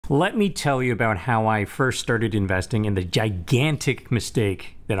Let me tell you about how I first started investing and the gigantic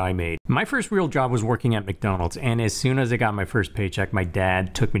mistake that I made. My first real job was working at McDonald's, and as soon as I got my first paycheck, my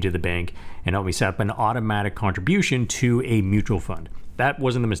dad took me to the bank and helped me set up an automatic contribution to a mutual fund. That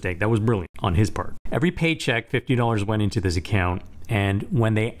wasn't the mistake. That was brilliant on his part. Every paycheck, $50 went into this account, and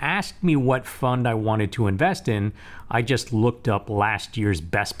when they asked me what fund I wanted to invest in, I just looked up last year's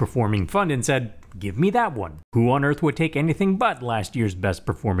best performing fund and said, give me that one. Who on earth would take anything but last year's best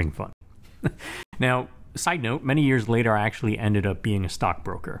performing fund? Now, side note, many years later, I actually ended up being a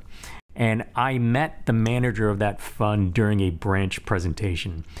stockbroker. And I met the manager of that fund during a branch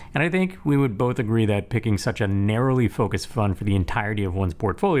presentation. And I think we would both agree that picking such a narrowly focused fund for the entirety of one's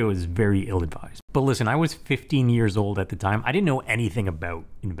portfolio is very ill-advised. But listen, I was 15 years old at the time. I didn't know anything about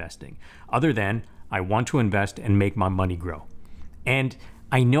investing, other than I want to invest and make my money grow. And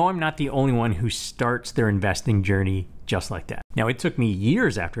I know I'm not the only one who starts their investing journey just like that. Now, it took me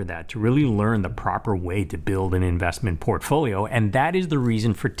years after that to really learn the proper way to build an investment portfolio, and that is the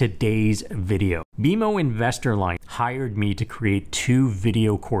reason for today's video. BMO InvestorLine hired me to create 2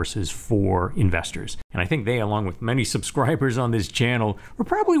 video courses for investors. And I think they, along with many subscribers on this channel, were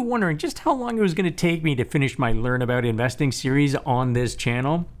probably wondering just how long it was going to take me to finish my Learn About Investing series on this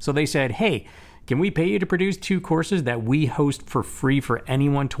channel. So they said, hey, can we pay you to produce 2 courses that we host for free for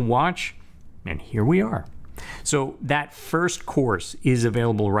anyone to watch? And here we are. So that first course is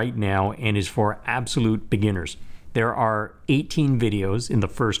available right now and is for absolute beginners. There are 18 videos in the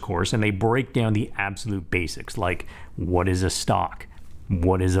first course, and they break down the absolute basics, like what is a stock?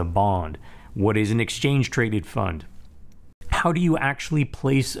 What is a bond? What is an exchange traded fund? How do you actually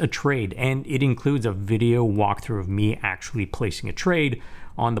place a trade? And it includes a video walkthrough of me actually placing a trade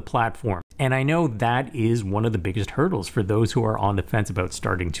on the platform. And I know that is one of the biggest hurdles for those who are on the fence about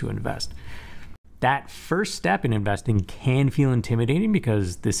starting to invest. That first step in investing can feel intimidating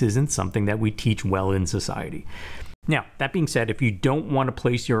because this isn't something that we teach well in society. Now, that being said, if you don't want to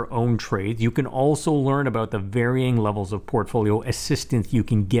place your own trades, you can also learn about the varying levels of portfolio assistance you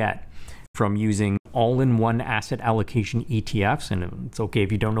can get from using all-in-one asset allocation ETFs, and it's okay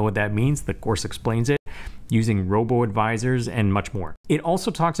if you don't know what that means, the course explains it, using robo-advisors, and much more. It also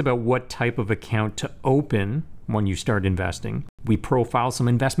talks about what type of account to open when you start investing. We profile some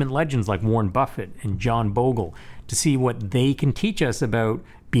investment legends like Warren Buffett and John Bogle to see what they can teach us about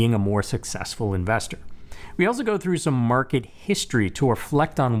being a more successful investor. We also go through some market history to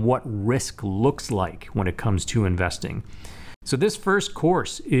reflect on what risk looks like when it comes to investing. So this first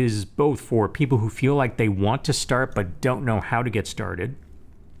course is both for people who feel like they want to start but don't know how to get started,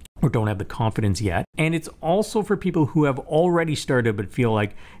 or don't have the confidence yet. And it's also for people who have already started but feel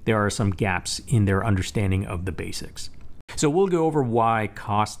like there are some gaps in their understanding of the basics. So we'll go over why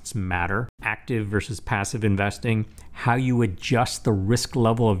costs matter, active versus passive investing, how you adjust the risk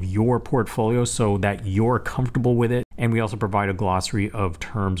level of your portfolio so that you're comfortable with it, and we also provide a glossary of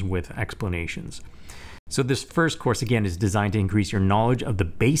terms with explanations. So this first course, again, is designed to increase your knowledge of the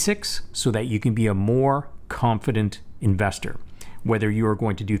basics so that you can be a more confident investor, whether you are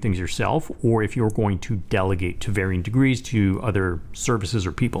going to do things yourself or if you're going to delegate to varying degrees to other services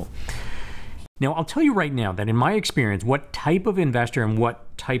or people. Now, I'll tell you right now that in my experience, what type of investor and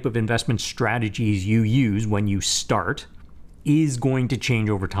what type of investment strategies you use when you start is going to change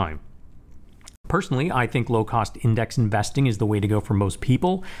over time. Personally, I think low-cost index investing is the way to go for most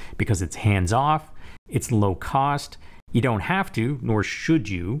people because it's hands-off, it's low cost, you don't have to, nor should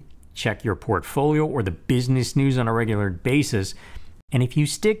you, check your portfolio or the business news on a regular basis. And if you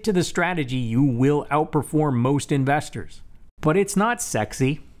stick to the strategy, you will outperform most investors. But it's not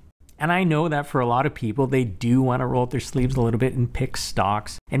sexy. And I know that for a lot of people, they do want to roll up their sleeves a little bit and pick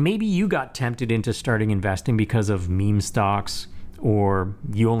stocks. And maybe you got tempted into starting investing because of meme stocks, or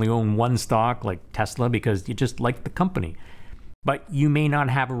you only own one stock like Tesla because you just like the company. But you may not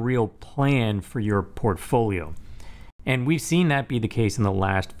have a real plan for your portfolio. And we've seen that be the case in the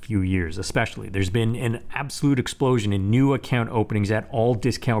last few years, especially. There's been an absolute explosion in new account openings at all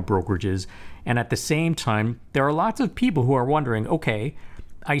discount brokerages. And at the same time, there are lots of people who are wondering, okay,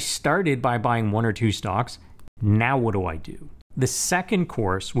 I started by buying 1 or 2 stocks. Now what do I do? The second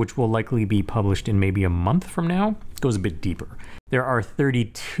course, which will likely be published in maybe a month from now, goes a bit deeper. There are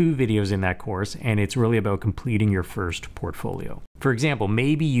 32 videos in that course, and it's really about completing your first portfolio. For example,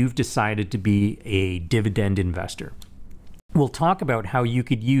 maybe you've decided to be a dividend investor. We'll talk about how you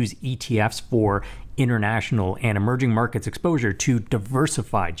could use ETFs for international and emerging markets exposure to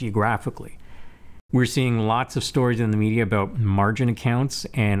diversify geographically. We're seeing lots of stories in the media about margin accounts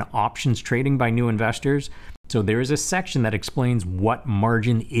and options trading by new investors. So there is a section that explains what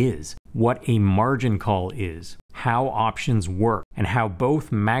margin is, what a margin call is, how options work, and how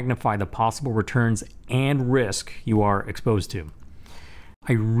both magnify the possible returns and risk you are exposed to.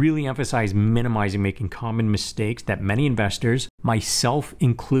 I really emphasize minimizing making common mistakes that many investors, myself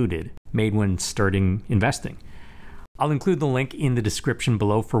included, made when starting investing. I'll include the link in the description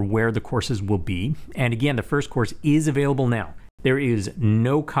below for where the courses will be. And again, the first course is available now. There is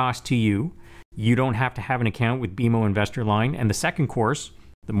no cost to you. You don't have to have an account with BMO InvestorLine. And the second course,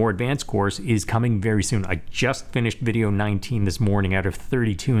 the more advanced course, is coming very soon. I just finished video 19 this morning out of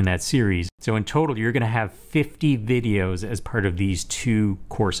 32 in that series. So in total, you're going to have 50 videos as part of these two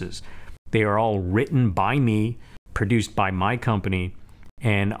courses. They are all written by me, produced by my company.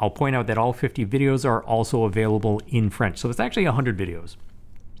 And I'll point out that all 50 videos are also available in French. So it's actually 100 videos.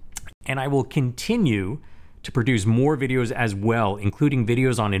 And I will continue to produce more videos as well, including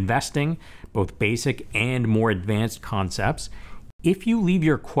videos on investing, both basic and more advanced concepts. If you leave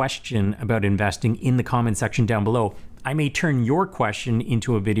your question about investing in the comment section down below, I may turn your question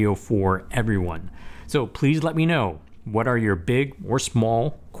into a video for everyone. So please let me know, what are your big or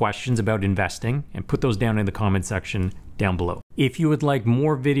small questions about investing, and put those down in the comment section down below. If you would like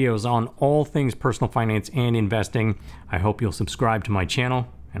more videos on all things personal finance and investing, I hope you'll subscribe to my channel,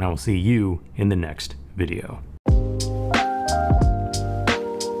 and I will see you in the next video.